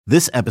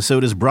This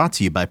episode is brought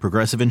to you by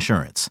Progressive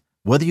Insurance.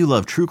 Whether you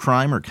love true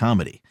crime or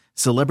comedy,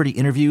 celebrity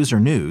interviews or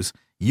news,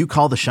 you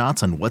call the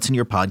shots on what's in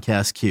your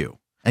podcast queue.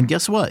 And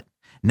guess what?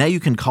 Now you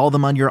can call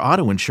them on your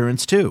auto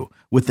insurance too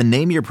with the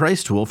Name Your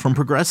Price tool from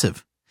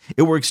Progressive.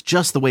 It works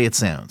just the way it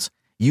sounds.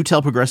 You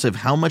tell Progressive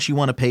how much you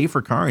want to pay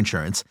for car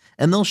insurance,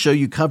 and they'll show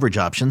you coverage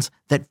options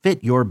that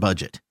fit your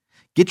budget.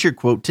 Get your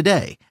quote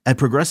today at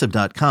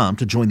Progressive.com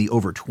to join the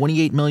over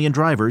 28 million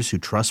drivers who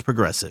trust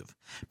Progressive.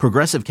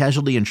 Progressive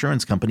Casualty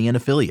Insurance Company and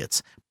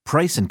Affiliates.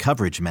 Price and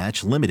coverage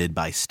match limited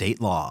by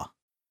state law.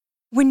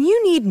 When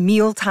you need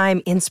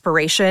mealtime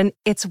inspiration,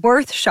 it's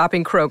worth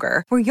shopping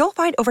Kroger, where you'll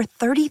find over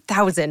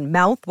 30,000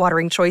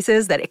 mouth-watering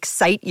choices that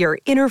excite your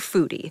inner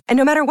foodie. And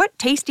no matter what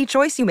tasty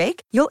choice you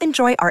make, you'll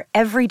enjoy our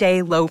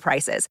everyday low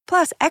prices,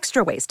 plus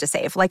extra ways to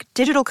save, like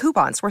digital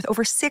coupons worth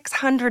over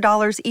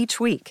 $600 each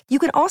week. You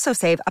can also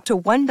save up to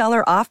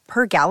 $1 off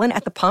per gallon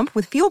at the pump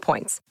with fuel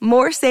points.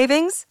 More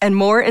savings and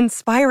more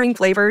inspiring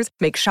flavors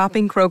make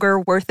shopping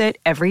Kroger worth it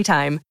every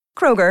time.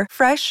 Kroger,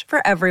 fresh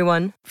for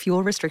everyone.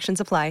 Fuel restrictions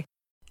apply.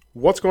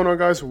 What's going on,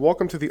 guys?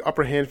 Welcome to the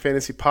Upper Hand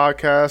Fantasy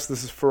Podcast.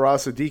 This is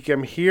Faraz Sadiq.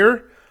 I'm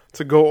here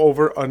to go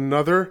over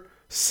another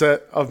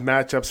set of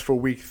matchups for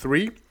Week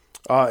 3.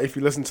 If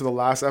you listen to the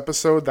last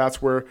episode,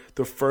 that's where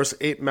the first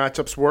 8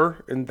 matchups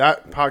were. In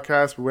that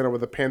podcast, we went over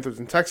the Panthers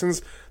and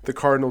Texans, the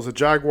Cardinals at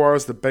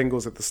Jaguars, the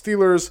Bengals at the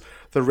Steelers,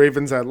 the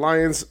Ravens at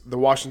Lions, the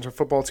Washington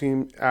football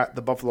team at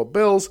the Buffalo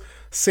Bills,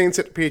 Saints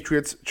at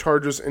Patriots,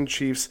 Chargers and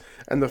Chiefs,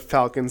 and the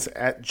Falcons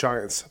at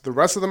Giants. The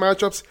rest of the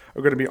matchups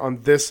are going to be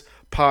on this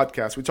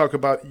podcast. We talk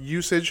about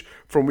usage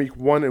from Week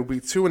 1 and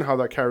Week 2 and how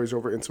that carries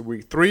over into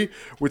Week 3.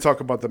 We talk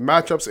about the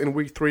matchups in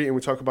Week 3, and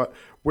we talk about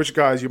which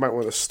guys you might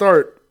want to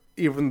start,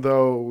 even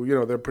though, you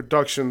know, their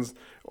productions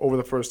over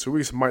the first 2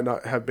 weeks might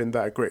not have been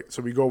that great.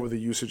 So we go over the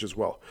usage as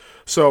well.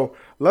 So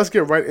let's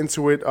get right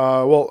into it.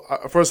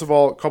 First of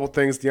all, a couple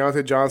things.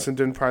 Deontay Johnson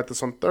didn't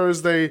practice on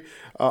Thursday.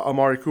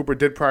 Amari Cooper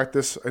did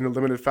practice in a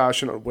limited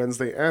fashion on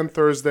Wednesday and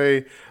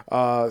Thursday.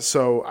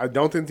 So I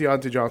don't think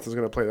Deontay Johnson is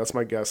going to play. That's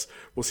my guess.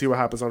 We'll see what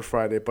happens on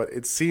Friday. But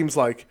it seems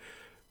like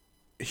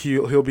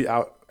he'll be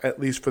out at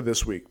least for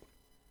this week.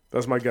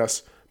 That's my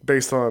guess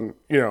based on,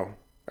 you know,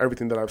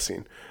 everything that I've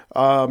seen.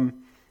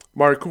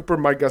 Amari Cooper,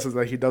 my guess is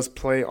that he does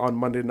play on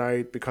Monday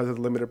night because of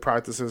the limited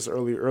practices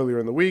earlier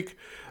in the week.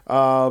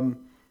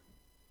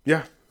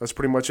 Yeah, that's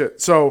pretty much it.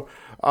 So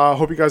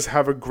hope you guys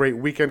have a great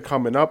weekend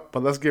coming up,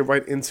 but let's get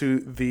right into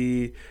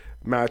the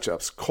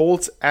matchups.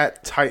 Colts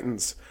at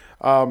Titans.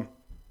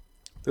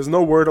 There's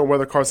no word on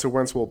whether Carson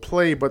Wentz will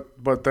play,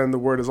 but then the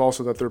word is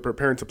also that they're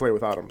preparing to play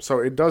without him. So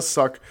it does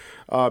suck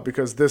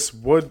because this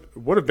would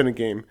have been a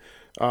game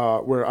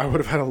where I would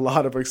have had a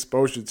lot of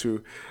exposure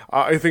to.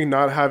 I think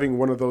not having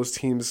one of these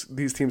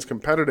teams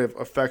competitive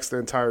affects the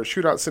entire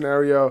shootout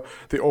scenario,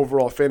 the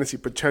overall fantasy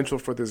potential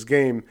for this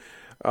game,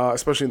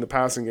 especially in the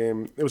passing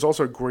game. It was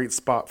also a great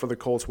spot for the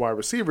Colts wide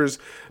receivers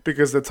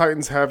because the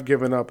Titans have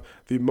given up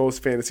the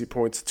most fantasy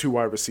points to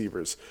wide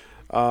receivers.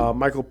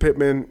 Michael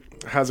Pittman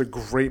has a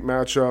great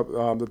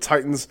matchup. The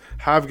Titans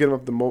have given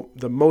up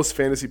the most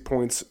fantasy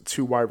points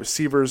to wide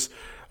receivers.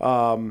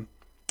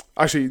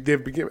 Actually,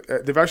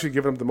 they've actually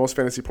given up the most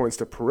fantasy points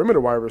to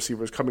perimeter wide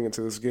receivers coming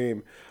into this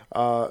game.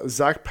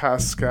 Zach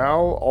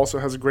Pascal also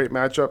has a great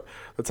matchup.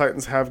 The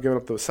Titans have given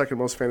up the second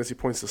most fantasy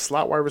points to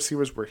slot wide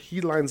receivers, where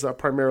he lines up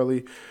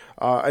primarily.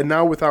 And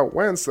now without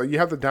Wentz, you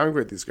have to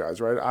downgrade these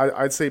guys, right?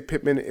 I'd say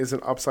Pittman is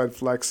an upside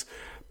flex.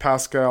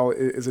 Pascal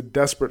is a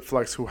desperate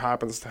flex who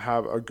happens to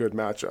have a good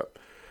matchup.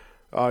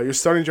 You're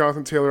starting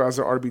Jonathan Taylor as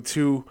an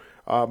RB2.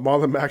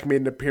 Marlon Mack made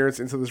an appearance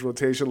into this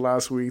rotation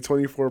last week.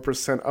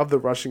 24% of the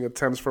rushing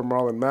attempts for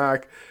Marlon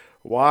Mack.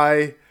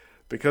 Why?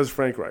 Because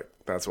Frank Reich.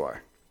 That's why.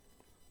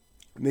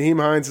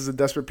 Nyheim Hines is a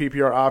desperate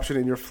PPR option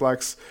in your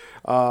flex.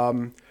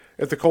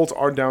 If the Colts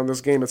are down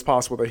this game, it's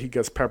possible that he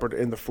gets peppered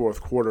in the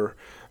fourth quarter.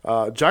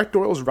 Jack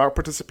Doyle's route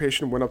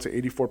participation went up to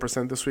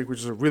 84% this week, which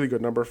is a really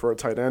good number for a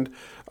tight end.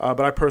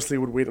 But I personally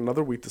would wait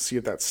another week to see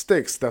if that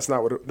sticks. That's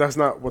not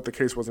what the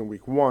case was in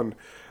Week 1.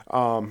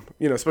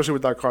 Especially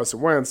with that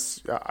Carson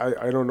Wentz,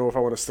 I don't know if I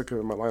want to stick him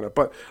in my lineup.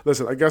 But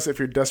listen, I guess if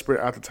you're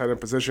desperate at the tight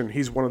end position,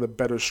 he's one of the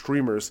better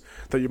streamers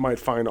that you might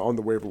find on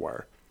the waiver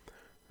wire.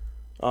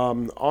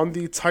 On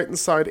the Titans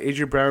side,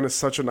 A.J. Brown is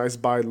such a nice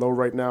buy low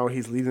right now.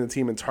 He's leading the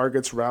team in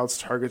targets, routes,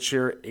 target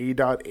share,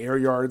 air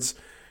yards.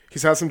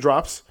 He's had some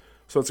drops,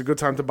 so it's a good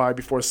time to buy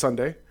before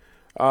Sunday.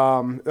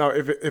 Now,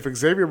 if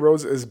Xavier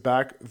Rhodes is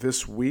back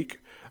this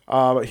week,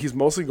 he's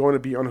mostly going to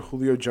be on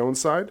Julio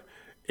Jones' side.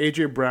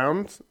 A.J.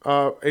 Brown's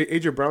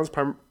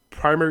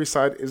primary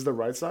side is the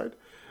right side,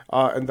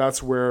 and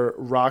that's where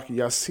Rock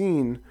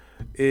Yassin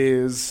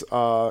is.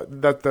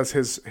 That's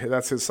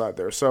his side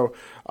there. So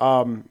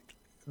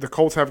the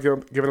Colts have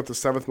given up the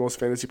 7th most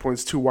fantasy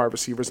points to wide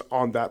receivers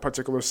on that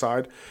particular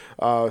side.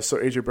 So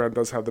A.J. Brown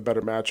does have the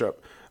better matchup.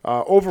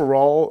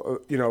 Overall,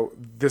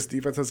 this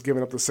defense has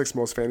given up the 6th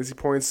most fantasy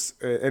points,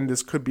 and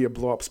this could be a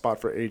blow-up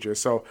spot for A.J.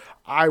 So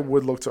I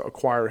would look to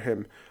acquire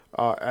him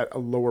at a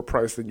lower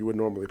price than you would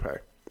normally pay.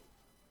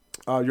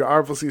 You're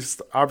obviously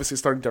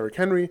starting Derrick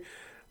Henry.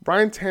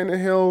 Ryan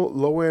Tannehill,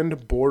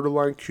 low-end,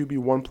 borderline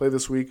QB1 play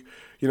this week,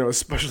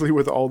 especially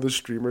with all the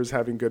streamers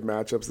having good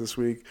matchups this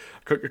week.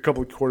 A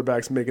couple of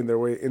quarterbacks making their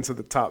way into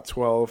the top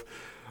 12,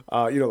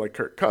 like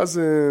Kirk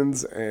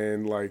Cousins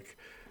and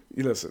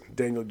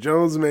Daniel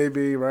Jones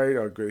maybe, right?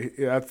 Oh, good.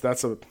 Yeah,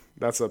 that's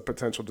a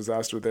potential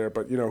disaster there,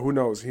 but, who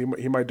knows? He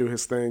might do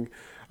his thing.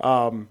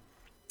 And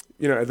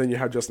then you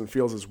have Justin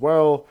Fields as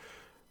well.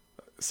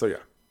 So, yeah.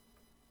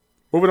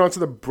 Moving on to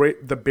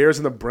the Bears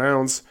and the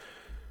Browns.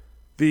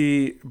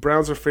 The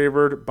Browns are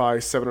favored by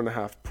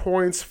 7.5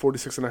 points,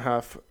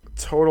 46.5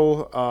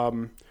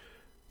 total.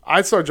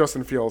 I'd start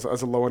Justin Fields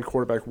as a low-end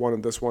quarterback one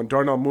in this one.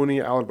 Darnell Mooney,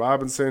 Allen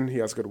Robinson, he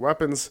has good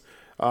weapons.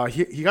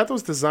 He got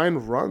those design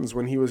runs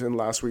when he was in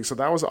last week, so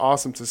that was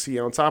awesome to see.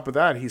 And on top of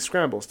that, he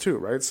scrambles too,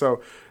 right?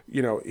 So,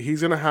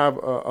 he's going to have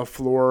a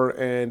floor,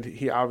 and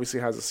he obviously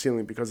has a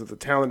ceiling because of the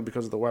talent,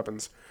 because of the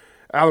weapons.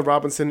 Allen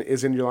Robinson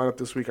is in your lineup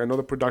this week. I know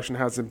the production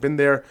hasn't been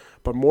there,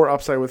 but more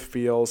upside with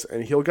Fields,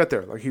 and he'll get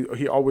there like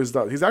he always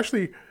does. He's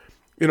actually,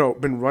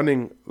 been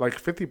running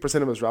like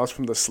 50% of his routes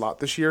from the slot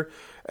this year,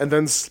 and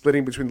then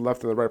splitting between the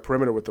left and the right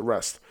perimeter with the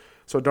rest.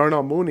 So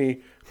Darnell Mooney,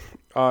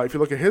 if you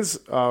look at his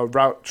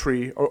route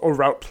tree or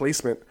route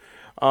placement,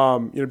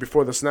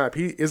 before the snap,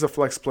 he is a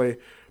flex play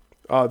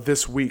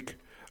this week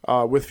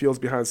with Fields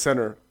behind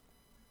center.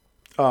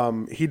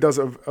 He does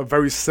a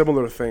very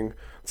similar thing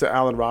to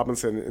Allen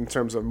Robinson in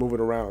terms of moving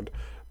around.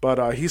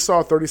 But he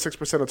saw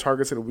 36% of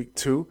targets in week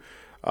 2.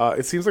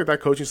 It seems like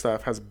that coaching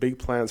staff has big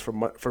plans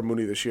for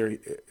Mooney this year.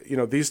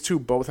 These two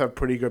both have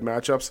pretty good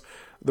matchups.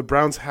 The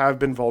Browns have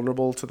been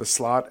vulnerable to the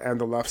slot and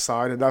the left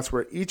side, and that's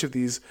where each of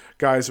these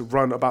guys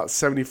run about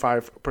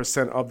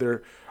 75%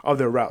 of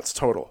their routes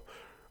total.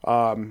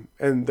 And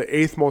the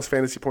 8th most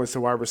fantasy points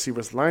to wide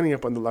receivers lining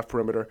up on the left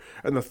perimeter,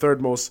 and the 3rd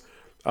most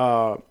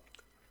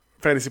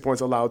fantasy points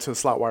allowed to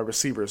slot wide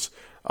receivers,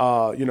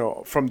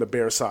 from the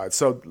Bears side.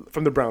 So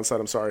from the Browns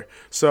side, I'm sorry.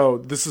 So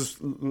this is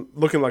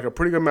looking like a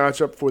pretty good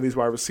matchup for these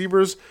wide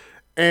receivers.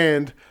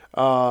 And,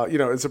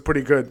 it's a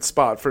pretty good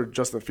spot for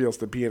Justin Fields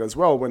to be in as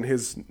well when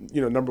his,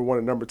 number 1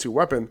 and number 2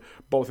 weapon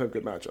both have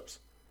good matchups.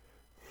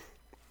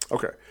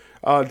 Okay.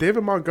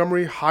 David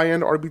Montgomery,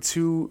 high-end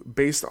RB2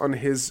 based on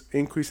his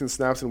increase in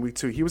snaps in week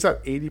 2. He was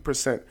at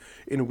 80%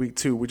 in week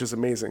 2, which is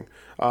amazing.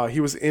 He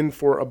was in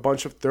for a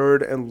bunch of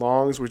 3rd and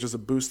longs, which is a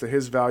boost to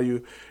his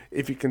value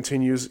if he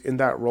continues in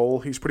that role.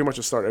 He's pretty much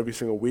a start every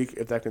single week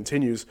if that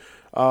continues.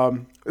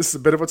 This is a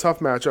bit of a tough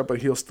matchup,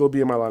 but he'll still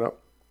be in my lineup.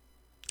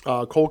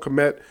 Cole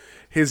Kmet,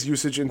 his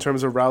usage in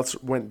terms of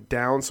routes went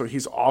down, so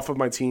he's off of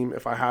my team.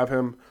 If I have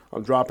him,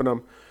 I'm dropping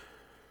him.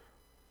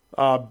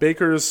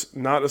 Baker's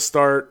not a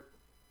start.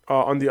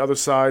 On the other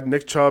side,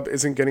 Nick Chubb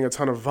isn't getting a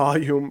ton of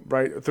volume,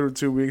 right, through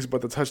 2 weeks,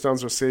 but the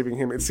touchdowns are saving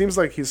him. It seems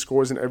like he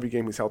scores in every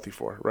game he's healthy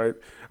for, right,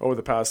 over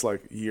the past,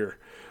 year.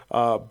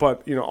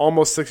 But,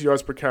 almost 6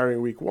 yards per carry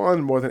in week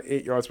 1, more than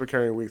 8 yards per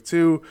carry in week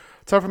 2.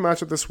 Tougher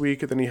matchup this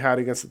week than he had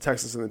against the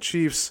Texans and the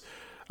Chiefs.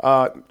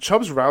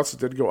 Chubb's routes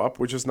did go up,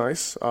 which is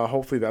nice.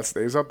 Hopefully that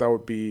stays up. That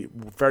would be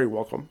very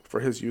welcome for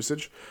his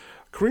usage.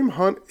 Kareem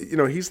Hunt,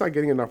 he's not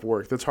getting enough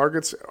work. The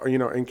targets,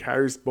 and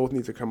carries both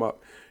need to come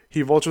up.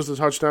 He vultures the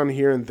touchdown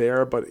here and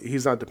there, but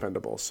he's not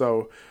dependable.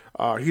 So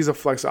he's a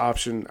flex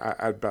option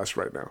at best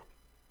right now.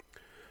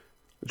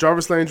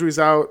 Jarvis Landry's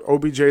out.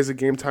 OBJ is a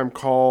game-time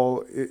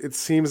call. It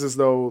seems as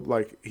though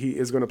he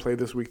is going to play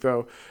this week,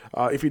 though.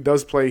 If he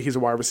does play, he's a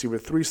wide receiver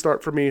 3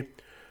 start for me.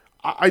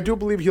 I do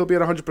believe he'll be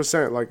at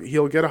 100%.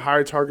 He'll get a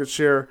higher target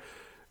share.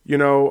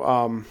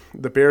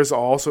 The Bears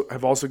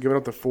have also given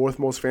up the 4th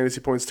most fantasy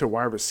points to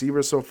wide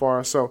receivers so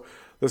far. So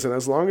listen,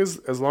 as long as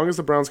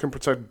the Browns can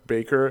protect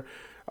Baker,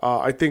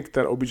 I think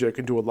that OBJ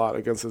can do a lot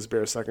against this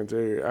Bears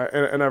secondary.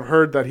 And I've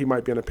heard that he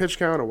might be on a pitch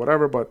count or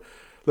whatever, but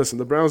listen,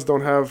 the Browns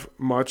don't have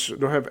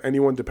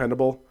anyone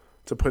dependable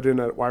to put in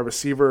at wide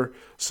receiver.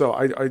 So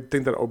I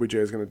think that OBJ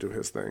is going to do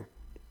his thing.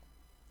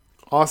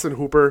 Austin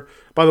Hooper,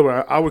 by the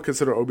way, I would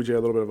consider OBJ a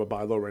little bit of a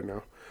buy low right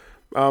now.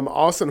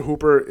 Austin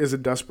Hooper is a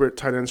desperate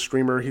tight end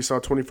streamer. He saw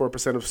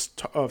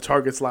 24% of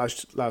targets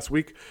last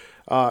week.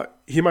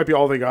 He might be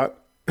all they got,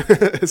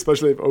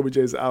 especially if OBJ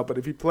is out. But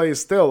if he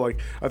plays still,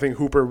 I think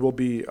Hooper will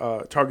be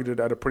targeted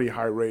at a pretty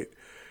high rate.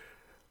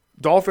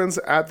 Dolphins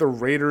at the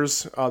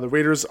Raiders. The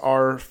Raiders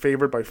are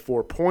favored by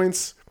 4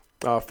 points,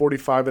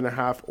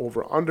 45.5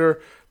 over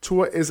under.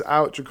 Tua is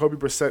out. Jacoby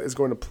Brissett is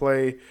going to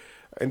play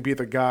and be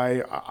the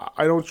guy.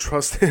 I don't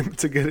trust him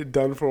to get it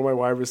done for my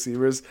wide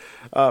receivers,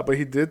 but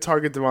he did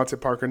target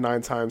Devontae Parker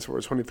 9 times for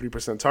a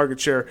 23% target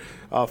share.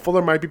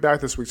 Fuller might be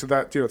back this week, so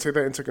that take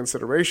that into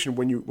consideration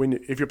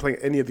if you're playing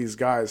any of these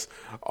guys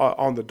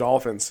on the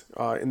Dolphins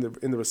in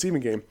the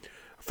receiving game.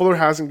 Fuller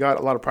hasn't got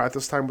a lot of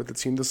practice time with the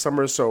team this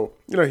summer, so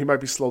he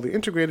might be slowly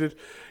integrated.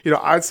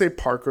 I'd say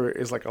Parker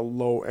is like a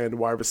low-end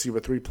wide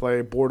receiver 3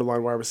 play,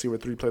 borderline wide receiver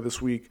 3 play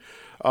this week.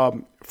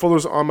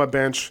 Fuller's on my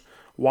bench.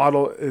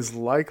 Waddle is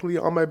likely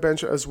on my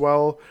bench as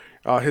well.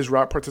 His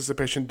route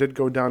participation did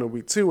go down in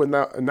week 2, and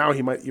now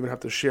he might even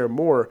have to share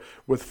more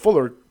with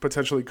Fuller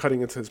potentially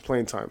cutting into his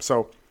playing time.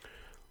 So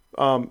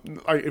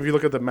If you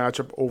look at the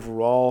matchup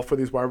overall for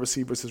these wide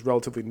receivers, is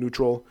relatively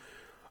neutral.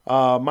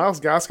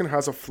 Myles Gaskin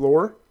has a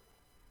floor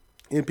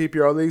in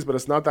PPR leagues, but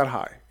it's not that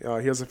high.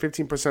 He has a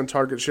 15%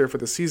 target share for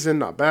the season,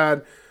 not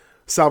bad.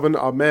 Salvon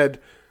Ahmed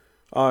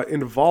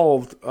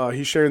involved,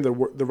 he's sharing the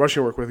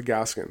rushing work with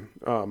Gaskin,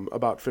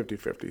 about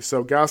 50-50.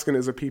 So Gaskin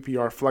is a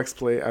PPR flex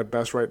play at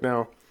best right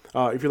now.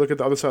 If you look at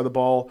the other side of the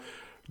ball,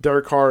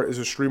 Derek Carr is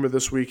a streamer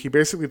this week. He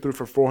basically threw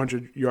for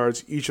 400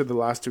 yards each of the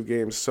last 2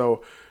 games.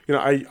 So,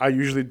 I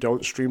usually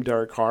don't stream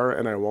Derek Carr,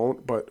 and I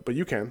won't, but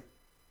you can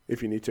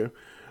if you need to.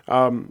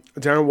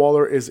 Darren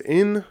Waller is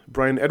in.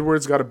 Bryan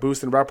Edwards got a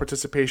boost in route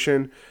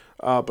participation,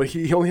 but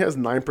he only has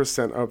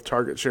 9% of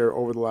target share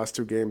over the last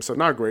 2 games, so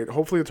not great.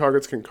 Hopefully the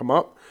targets can come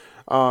up.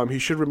 He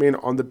should remain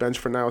on the bench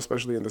for now,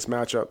 especially in this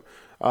matchup.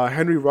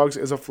 Henry Ruggs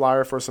is a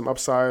flyer for some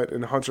upside,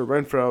 and Hunter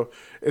Renfrow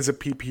is a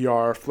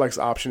PPR flex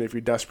option if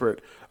you're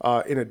desperate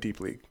in a deep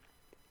league.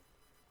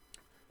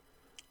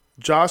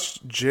 Josh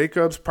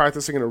Jacobs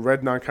practicing in a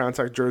red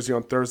non-contact jersey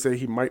on Thursday.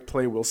 He might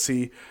play. We'll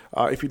see.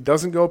 If he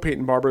doesn't go,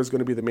 Peyton Barber is going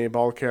to be the main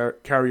ball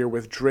carrier,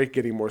 with Drake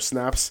getting more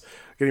snaps,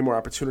 getting more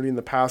opportunity in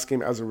the pass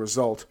game as a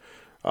result.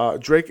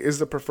 Drake is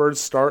the preferred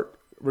start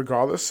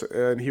regardless,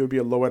 and he would be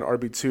a low-end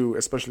RB2,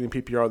 especially in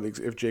PPR leagues,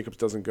 if Jacobs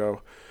doesn't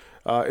go.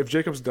 If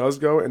Jacobs does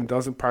go and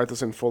doesn't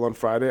practice in full on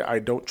Friday, I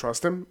don't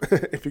trust him.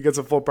 If he gets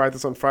a full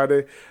practice on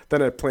Friday,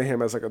 then I'd play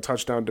him as like a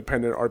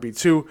touchdown-dependent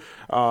RB2,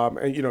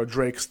 and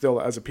Drake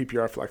still as a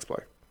PPR flex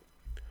play.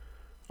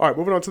 All right,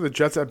 moving on to the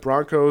Jets at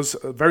Broncos.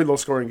 A very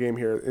low-scoring game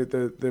here.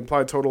 The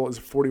implied total is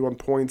 41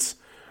 points.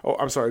 Oh,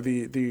 I'm sorry.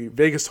 The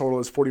Vegas total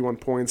is 41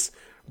 points.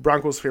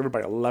 Broncos favored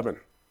by 11.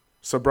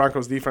 So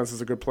Broncos defense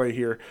is a good play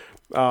here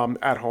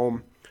at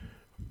home.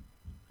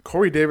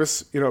 Corey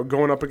Davis,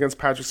 going up against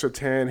Patrick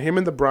Surtain. Him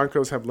and the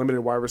Broncos have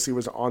limited wide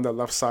receivers on that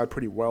left side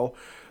pretty well.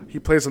 He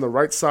plays on the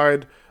right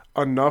side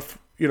enough,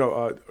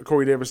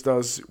 Corey Davis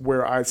does,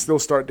 where I'd still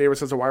start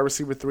Davis as a wide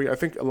receiver 3. I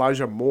think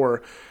Elijah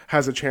Moore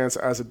has a chance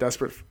as a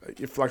desperate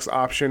flex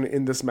option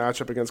in this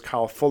matchup against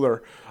Kyle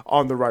Fuller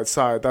on the right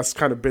side. That's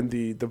kind of been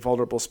the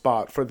vulnerable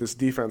spot for this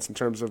defense in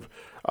terms of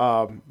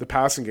the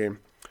passing game.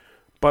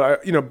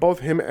 But, both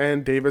him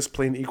and Davis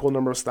play an equal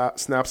number of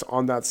snaps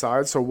on that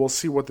side, so we'll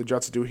see what the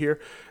Jets do here.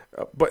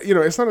 But,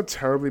 it's not a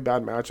terribly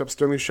bad matchup.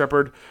 Sterling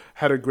Shepard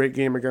had a great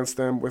game against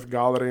them, with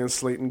Golladay and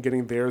Slayton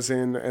getting theirs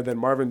in, and then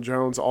Marvin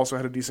Jones also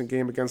had a decent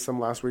game against them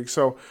last week.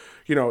 So,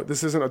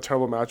 this isn't a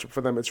terrible matchup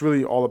for them. It's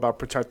really all about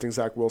protecting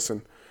Zach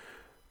Wilson.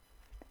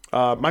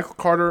 Michael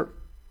Carter,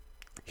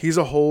 he's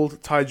a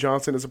hold. Ty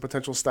Johnson is a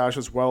potential stash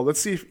as well.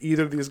 Let's see if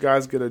either of these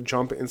guys get a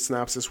jump in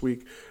snaps this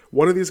week.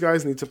 One of these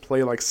guys needs to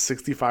play like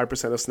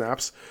 65% of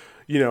snaps,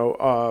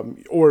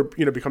 or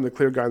become the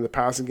clear guy in the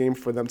passing game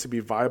for them to be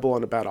viable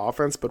on a bad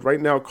offense. But right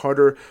now,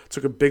 Carter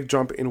took a big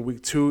jump in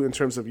week 2 in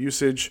terms of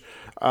usage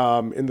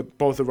in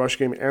both the rush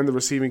game and the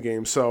receiving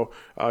game. So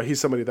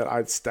he's somebody that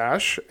I'd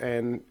stash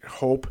and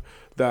hope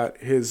that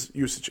his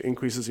usage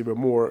increases even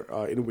more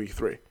in week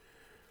 3.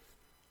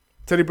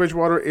 Teddy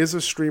Bridgewater is a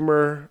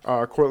streamer.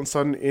 Courtland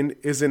Sutton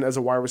is in as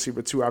a wide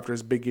receiver 2 after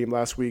his big game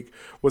last week.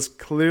 Was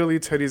clearly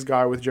Teddy's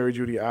guy with Jerry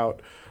Jeudy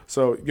out.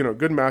 So,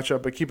 good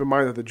matchup. But keep in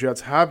mind that the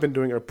Jets have been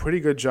doing a pretty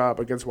good job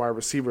against wide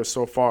receivers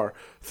so far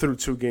through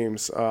 2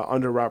 games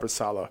under Robert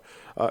Saleh,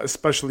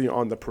 especially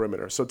on the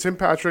perimeter. So Tim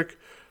Patrick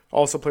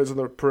also plays on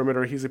the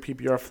perimeter. He's a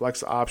PPR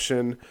flex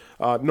option.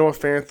 Noah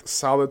Fant,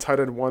 solid tight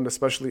end 1,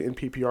 especially in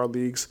PPR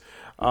leagues.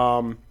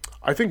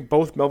 I think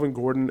both Melvin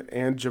Gordon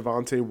and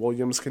Javonte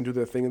Williams can do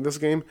their thing in this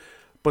game,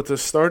 but to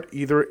start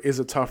either is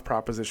a tough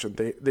proposition.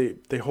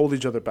 They hold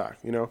each other back,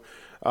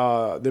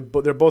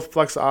 They're both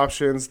flex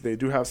options. They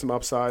do have some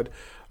upside.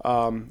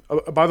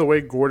 By the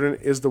way, Gordon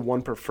is the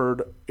one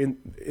preferred in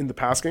the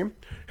pass game.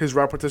 His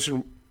route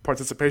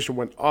participation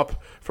went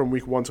up from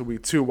week 1 to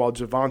week 2, while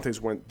Javonte's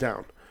went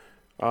down.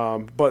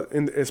 But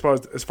as far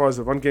as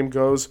the run game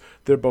goes,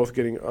 they're both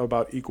getting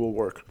about equal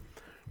work.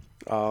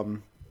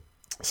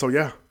 So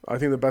yeah, I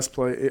think the best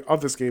play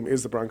of this game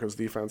is the Broncos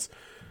defense.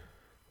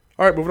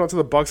 All right, moving on to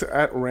the Bucs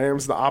at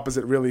Rams, the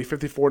opposite really,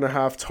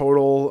 54.5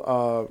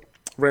 total.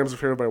 Rams are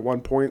favored by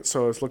 1 point,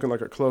 so it's looking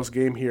like a close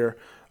game here.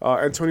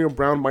 Antonio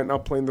Brown might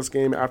not play in this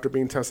game after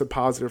being tested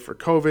positive for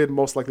COVID.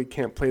 Most likely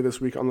can't play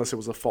this week unless it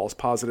was a false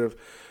positive.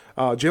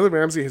 Jalen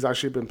Ramsey has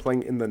actually been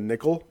playing in the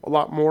nickel a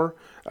lot more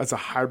as a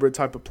hybrid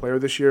type of player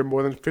this year.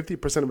 More than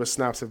 50% of his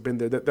snaps have been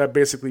there. That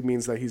basically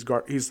means that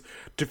he's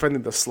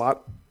defending the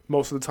slot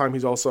most of the time.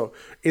 He's also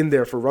in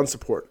there for run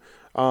support.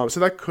 So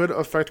that could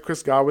affect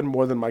Chris Godwin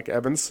more than Mike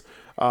Evans.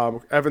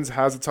 Evans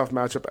has a tough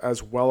matchup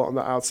as well on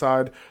the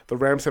outside. The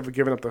Rams have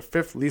given up the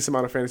 5th least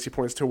amount of fantasy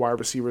points to wide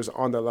receivers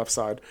on the left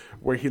side,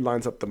 where he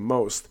lines up the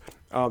most.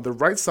 The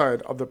right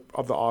side of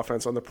the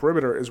offense on the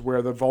perimeter is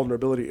where the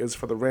vulnerability is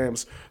for the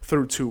Rams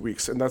through 2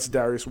 weeks, and that's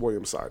Darius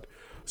Williams' side.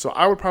 So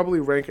I would probably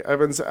rank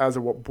Evans as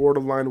a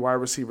borderline wide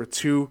receiver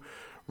 2,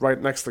 right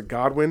next to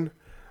Godwin.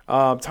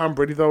 Tom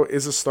Brady, though,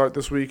 is a start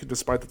this week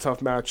despite the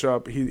tough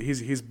matchup.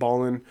 He's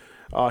balling.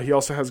 He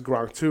also has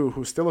Gronk, too,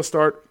 who's still a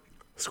start.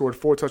 scored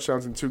 4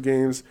 touchdowns in 2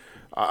 games.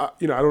 I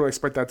don't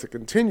expect that to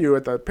continue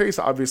at that pace,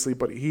 obviously,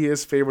 but he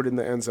is favored in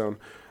the end zone.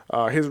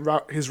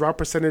 His route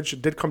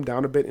percentage did come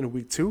down a bit in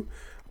week 2,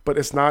 but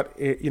it's not,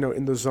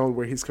 in the zone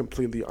where he's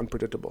completely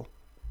unpredictable.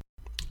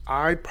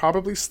 I'd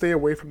probably stay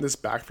away from this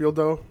backfield,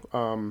 though.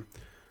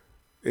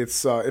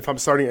 It's if I'm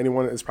starting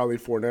anyone, it's probably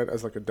Fournette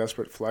as like a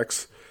desperate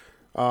flex.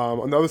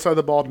 On the other side of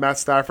the ball, Matt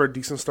Stafford,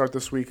 decent start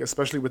this week,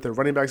 especially with their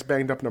running backs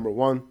banged up, number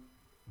 1.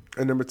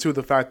 And number 2,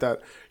 the fact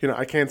that,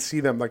 I can't see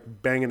them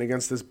like banging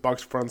against this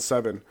Bucs front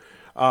 7.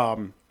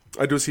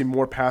 I do see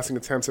more passing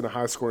attempts in a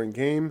high-scoring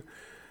game.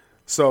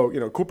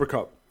 So, Cooper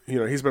Kupp,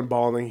 he's been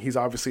balling. He's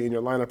obviously in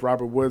your lineup.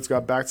 Robert Woods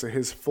got back to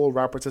his full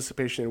route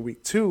participation in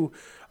week 2,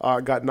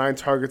 got 9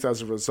 targets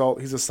as a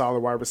result. He's a solid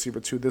wide receiver,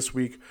 too, this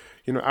week.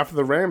 After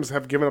the Rams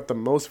have given up the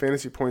most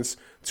fantasy points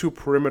to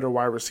perimeter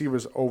wide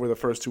receivers over the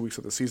first 2 weeks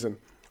of the season.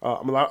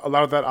 A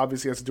lot of that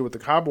obviously has to do with the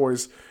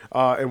Cowboys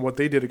and what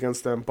they did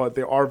against them, but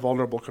they are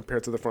vulnerable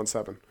compared to the front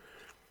 7.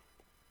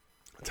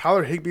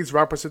 Tyler Higbee's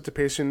route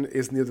participation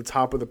is near the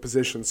top of the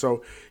position,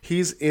 so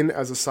he's in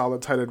as a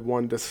solid tight end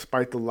 1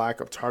 despite the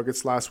lack of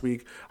targets last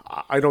week.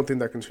 I don't think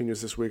that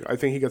continues this week. I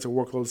think he gets a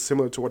workload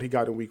similar to what he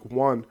got in week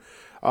 1.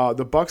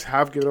 The Bucs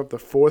have given up the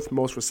 4th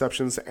most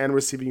receptions and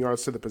receiving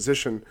yards to the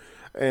position,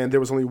 and there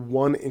was only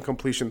 1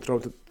 incompletion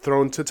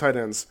thrown to tight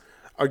ends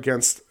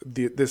against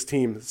this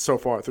team so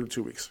far through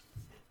 2 weeks.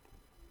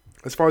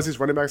 As far as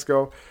these running backs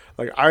go,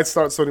 I'd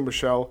start Sony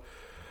Michel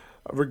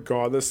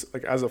regardless,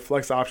 as a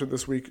flex option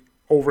this week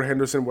over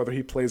Henderson, whether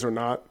he plays or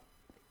not.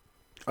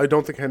 I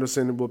don't think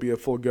Henderson will be a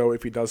full go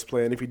if he does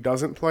play, and if he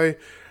doesn't play,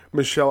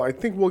 Michel, I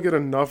think, will get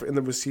enough in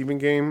the receiving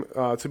game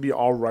to be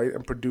all right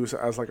and produce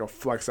as a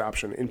flex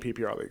option in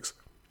PPR leagues.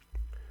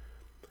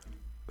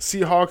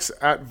 Seahawks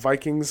at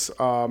Vikings,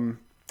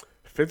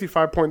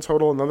 55-point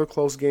total, another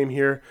close game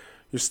here.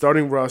 You're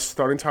starting Russ,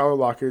 starting Tyler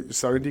Lockett, you're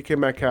starting DK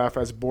Metcalf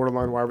as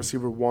borderline wide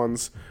receiver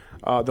 1s.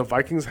 The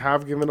Vikings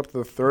have given up the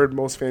 3rd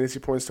most fantasy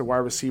points to wide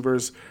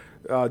receivers.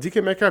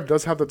 DK Metcalf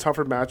does have the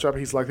tougher matchup.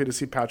 He's likely to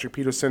see Patrick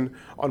Peterson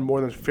on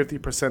more than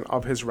 50%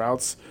 of his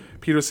routes.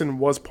 Peterson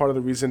was part of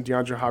the reason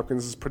DeAndre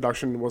Hopkins'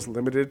 production was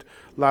limited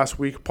last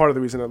week, part of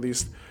the reason at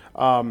least.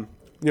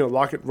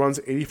 Lockett runs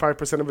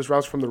 85% of his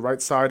routes from the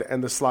right side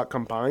and the slot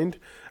combined,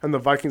 and the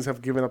Vikings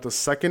have given up the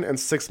 2nd and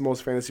 6th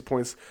most fantasy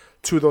points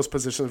to those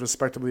positions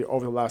respectively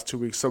over the last 2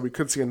 weeks. So we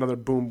could see another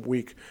boom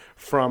week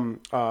from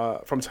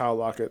Tyler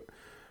Lockett.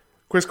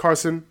 Chris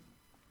Carson,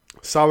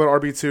 solid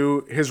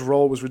RB2. His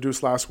role was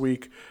reduced last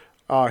week.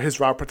 His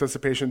route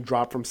participation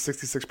dropped from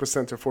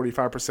 66% to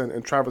 45%,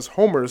 and Travis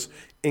Homer's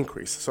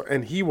increased.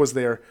 And he was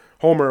there.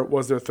 Homer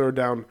was their 3rd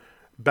down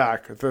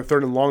back, their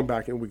 3rd and long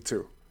back in week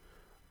 2,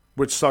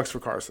 which sucks for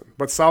Carson.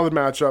 But solid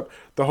matchup.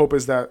 The hope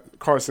is that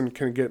Carson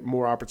can get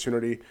more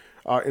opportunity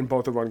in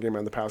both the run game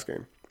and the pass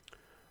game.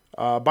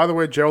 By the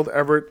way, Gerald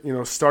Everett,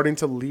 starting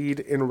to lead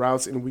in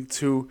routes in week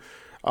 2.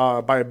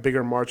 By a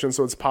bigger margin,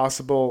 so it's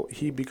possible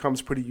he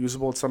becomes pretty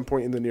usable at some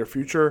point in the near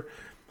future.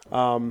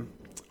 On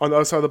the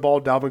other side of the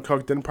ball, Dalvin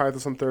Cook didn't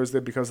practice on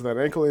Thursday because of that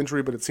ankle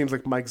injury, but it seems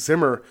like Mike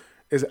Zimmer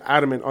is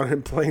adamant on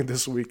him playing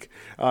this week.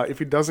 If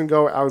he doesn't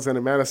go,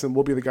 Alexander Madison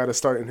will be the guy to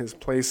start in his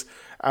place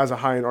as a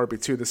high-end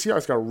RB2. The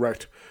Seahawks got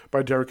wrecked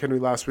by Derrick Henry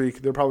last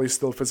week. They're probably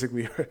still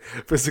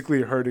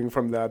physically hurting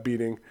from that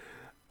beating.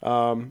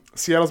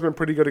 Seattle's been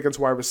pretty good against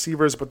wide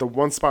receivers, but the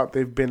one spot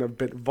they've been a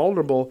bit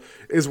vulnerable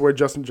is where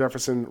Justin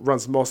Jefferson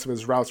runs most of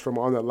his routes from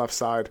on that left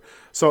side.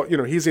 So,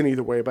 he's in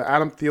either way. But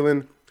Adam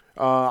Thielen,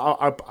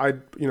 I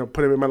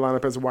put him in my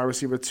lineup as a wide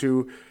receiver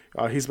too.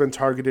 He's been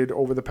targeted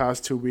over the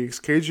past 2 weeks.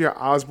 KJ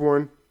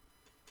Osborne,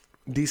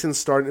 decent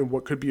start in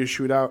what could be a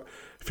shootout.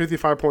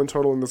 55-point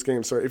total in this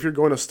game. So if you're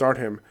going to start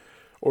him,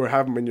 or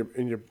have him in your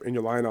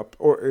lineup,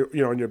 or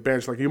on your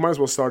bench, you might as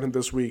well start him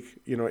this week.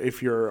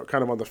 If you're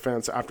kind of on the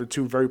fence after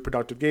 2 very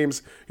productive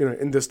games,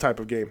 in this type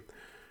of game.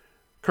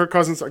 Kirk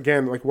Cousins,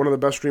 again, one of the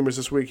best streamers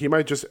this week. He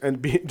might just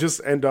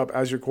end up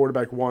as your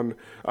quarterback 1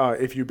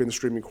 if you've been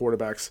streaming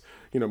quarterbacks,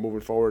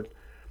 moving forward.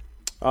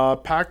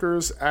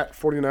 Packers at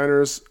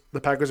 49ers.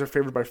 The Packers are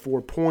favored by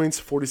 4 points,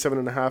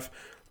 47.5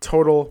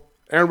 total.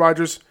 Aaron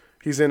Rodgers,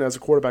 he's in as a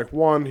quarterback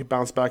 1. He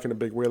bounced back in a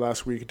big way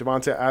last week.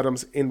 Devontae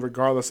Adams in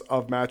regardless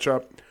of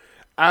matchup.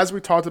 As we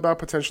talked about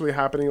potentially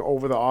happening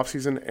over the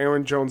offseason,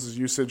 Aaron Jones'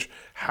 usage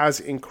has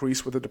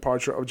increased with the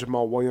departure of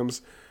Jamal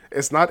Williams.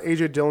 It's not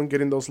A.J. Dillon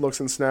getting those looks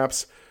and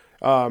snaps.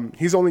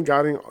 He's only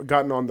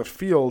gotten on the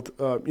field,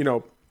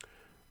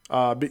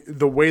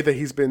 the way that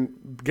he's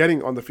been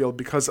getting on the field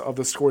because of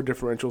the score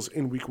differentials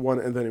in week 1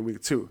 and then in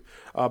week 2.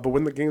 But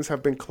when the games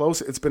have been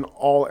close, it's been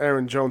all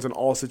Aaron Jones in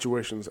all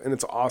situations, and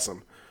it's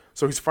awesome.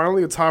 So he's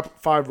finally a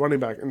top 5 running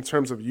back in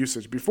terms of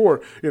usage.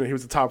 Before, he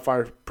was the top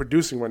 5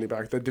 producing running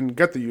back that didn't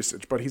get the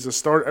usage, but he's a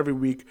start every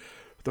week.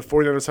 The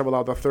 49ers have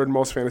allowed the 3rd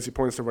most fantasy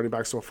points to running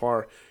back so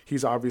far.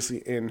 He's obviously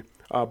in,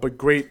 but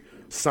great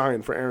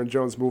sign for Aaron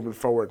Jones moving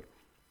forward.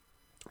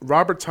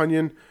 Robert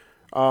Tonyan,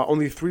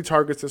 only 3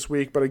 targets this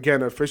week, but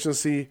again,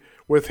 efficiency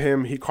with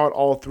him. He caught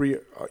all 3,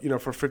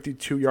 for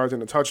 52 yards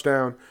and a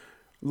touchdown.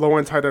 low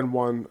end tight end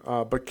one,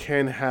 but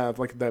can have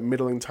like that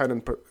middling tight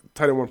end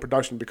one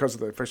production because of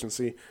the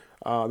efficiency.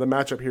 The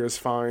matchup here is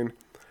fine.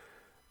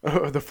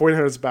 The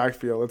 49ers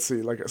backfield, let's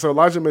see. So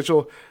Elijah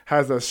Mitchell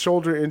has a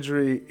shoulder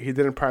injury. He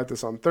didn't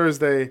practice on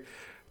Thursday.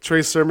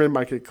 Trey Sermon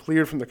might get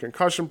cleared from the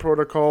concussion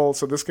protocol.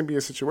 So this can be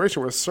a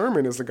situation where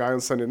Sermon is the guy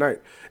on Sunday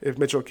night. If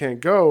Mitchell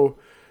can't go,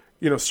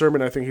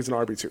 Sermon, I think he's an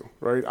RB2,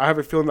 right? I have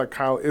a feeling that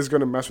Kyle is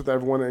going to mess with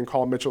everyone and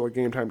call Mitchell a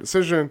game time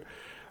decision.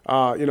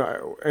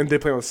 And they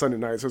play on Sunday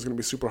night, so it's going to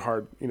be super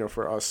hard,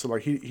 for us. So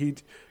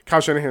Kyle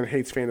Shanahan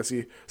hates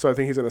fantasy, so I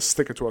think he's going to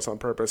stick it to us on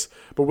purpose.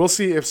 But we'll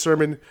see if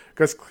Sermon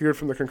gets cleared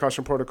from the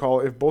concussion protocol.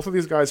 If both of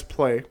these guys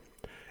play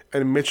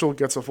and Mitchell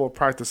gets a full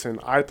practice in,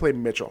 I play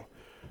Mitchell.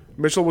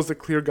 Mitchell was the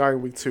clear guy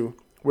in week 2,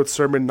 with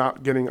Sermon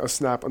not getting a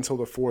snap until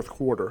the fourth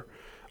quarter.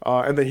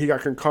 And then he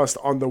got concussed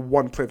on the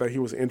one play that he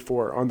was in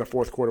for on the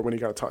fourth quarter when he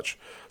got a touch.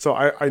 So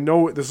I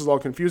know this is all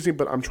confusing,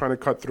 but I'm trying to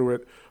cut through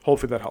it.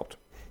 Hopefully that helped.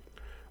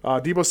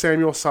 Deebo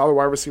Samuel, solid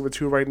wide receiver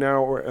 2 right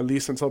now, or at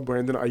least until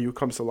Brandon Ayuk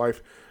comes to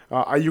life.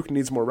 Ayuk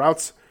needs more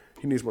routes.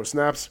 He needs more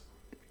snaps.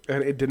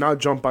 And it did not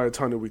jump by a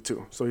ton in week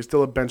 2. So he's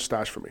still a bench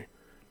stash for me.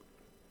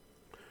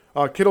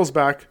 Kittle's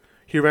back.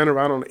 He ran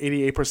around on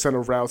 88%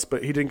 of routes,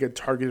 but he didn't get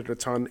targeted a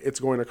ton. It's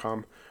going to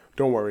come.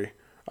 Don't worry.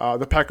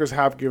 The Packers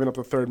have given up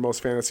the third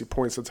most fantasy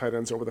points to tight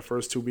ends over the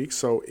first 2 weeks,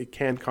 so it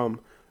can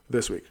come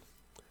this week.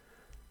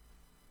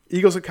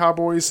 Eagles and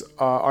Cowboys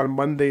on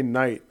Monday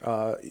night.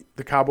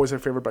 The Cowboys are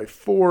favored by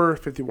 4,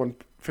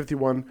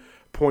 51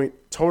 point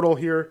total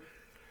here.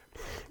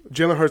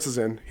 Jalen Hurts is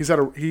in. He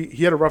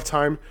had a rough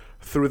time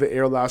through the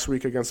air last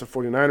week against the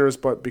 49ers,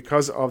 but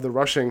because of the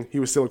rushing, he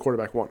was still a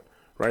quarterback 1,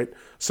 right?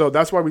 So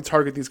that's why we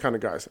target these kind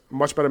of guys.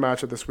 Much better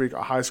matchup this week,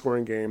 a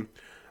high-scoring game.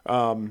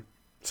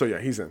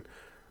 He's in.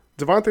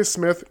 Devontae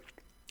Smith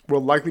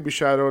will likely be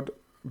shadowed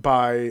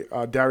by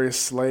Darius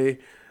Slay.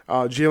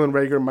 Jalen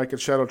Reagor might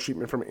get shadow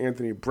treatment from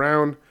Anthony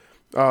Brown.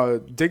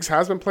 Diggs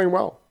has been playing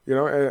well,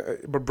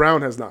 but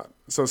Brown has not.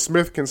 So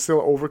Smith can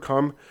still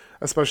overcome,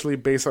 especially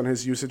based on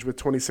his usage with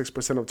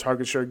 26% of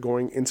target share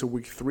going into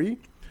week 3.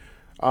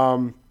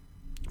 Reagor,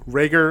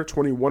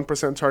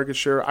 21% target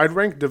share. I'd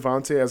rank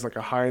Devontae as like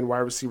a high-end wide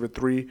receiver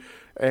 3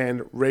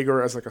 and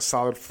Reagor as like a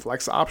solid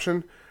flex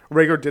option.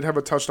 Reagor did have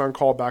a touchdown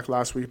call back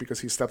last week because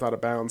he stepped out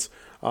of bounds.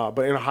 But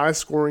in a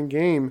high-scoring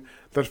game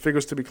that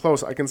figures to be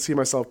close, I can see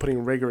myself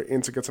putting Reagor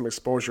in to get some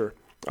exposure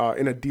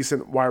in a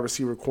decent wide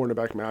receiver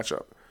cornerback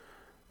matchup.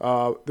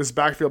 This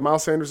backfield,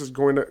 Miles Sanders is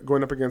going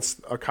up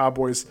against a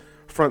Cowboys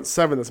front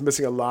 7 that's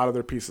missing a lot of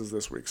their pieces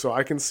this week. So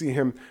I can see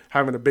him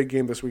having a big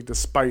game this week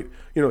despite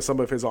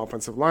some of his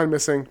offensive line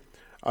missing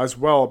as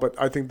well. But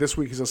I think this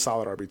week he's a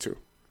solid RB2.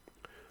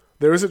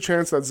 There is a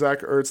chance that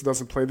Zach Ertz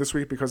doesn't play this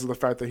week because of the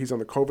fact that he's on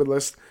the COVID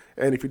list.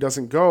 And if he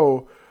doesn't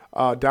go,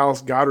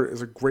 Dallas Goedert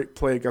is a great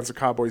play against the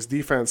Cowboys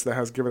defense that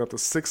has given up the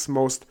 6th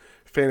most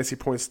fantasy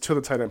points to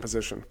the tight end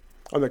position.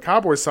 On the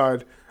Cowboys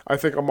side, I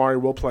think Amari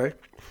will play,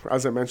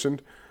 as I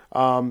mentioned.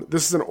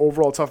 This is an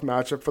overall tough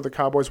matchup for the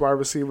Cowboys wide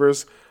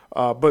receivers,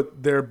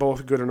 but they're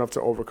both good enough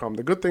to overcome.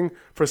 The good thing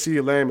for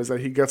CeeDee Lamb is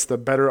that he gets the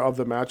better of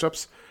the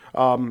matchups.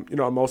 On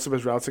most of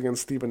his routes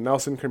against Steven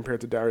Nelson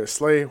compared to Darius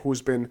Slay,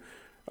 who's been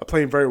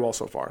playing very well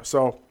so far.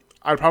 So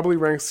I'd probably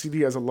rank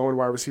CD as a lone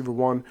wide receiver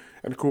 1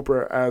 and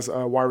Cooper as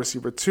a wide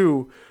receiver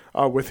 2,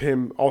 with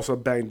him also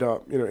banged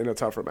up, in a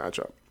tougher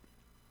matchup.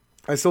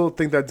 I still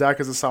think that Dak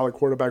is a solid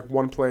quarterback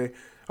 1 play.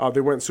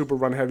 They went super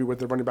run heavy with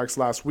the running backs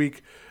last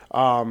week.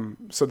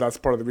 So that's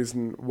part of the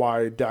reason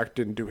why Dak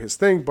didn't do his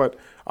thing. But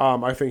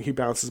I think he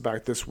bounces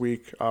back this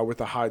week with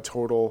a high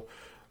total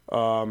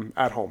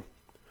at home.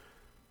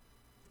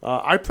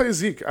 I play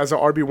Zeke as an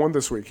RB1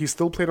 this week. He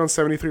still played on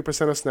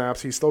 73% of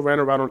snaps. He still ran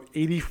around on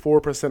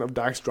 84% of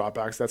Dak's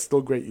dropbacks. That's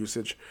still great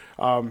usage.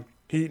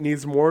 He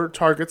needs more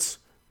targets,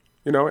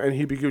 and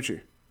he'd be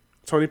Gucci.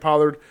 Tony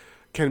Pollard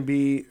can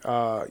be,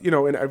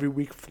 an every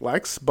week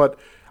flex, but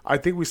I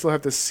think we still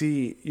have to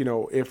see,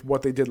 if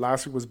what they did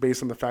last week was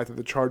based on the fact that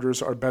the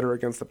Chargers are better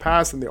against the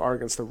pass than they are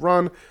against the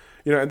run.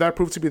 And that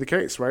proved to be the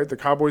case, right? The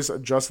Cowboys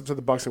adjusted to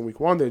the Bucs in week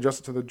 1. They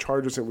adjusted to the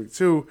Chargers in week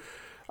 2.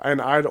 And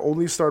I'd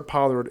only start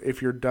Pollard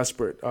if you're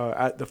desperate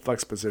at the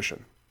flex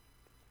position.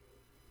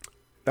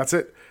 That's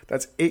it.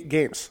 That's 8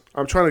 games.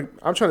 I'm trying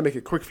to make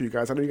it quick for you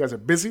guys. I know you guys are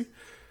busy.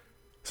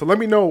 So let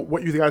me know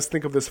what you guys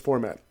think of this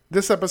format.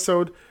 This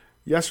episode,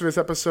 yesterday's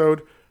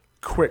episode,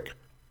 quick.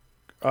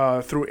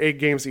 Through 8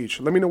 games each.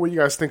 Let me know what you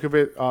guys think of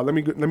it. Let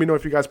me know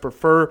if you guys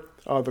prefer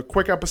the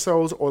quick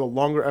episodes or the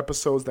longer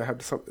episodes that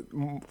have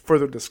some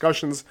further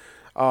discussions.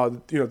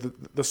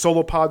 The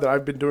solo pod that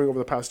I've been doing over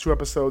the past 2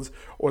 episodes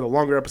or the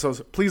longer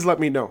episodes. Please let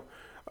me know.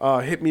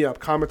 Hit me up.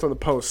 Comment on the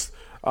post.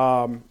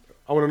 I want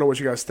to know what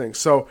you guys think.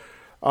 So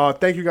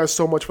thank you guys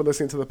so much for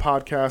listening to the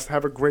podcast.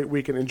 Have a great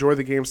week and enjoy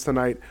the games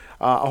tonight.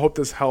 I hope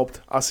this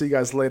helped. I'll see you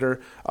guys later.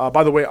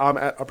 By the way, I'm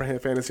at Upper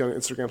Hand Fantasy on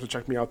Instagram, so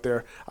check me out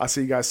there. I'll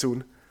see you guys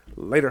soon.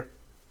 Later.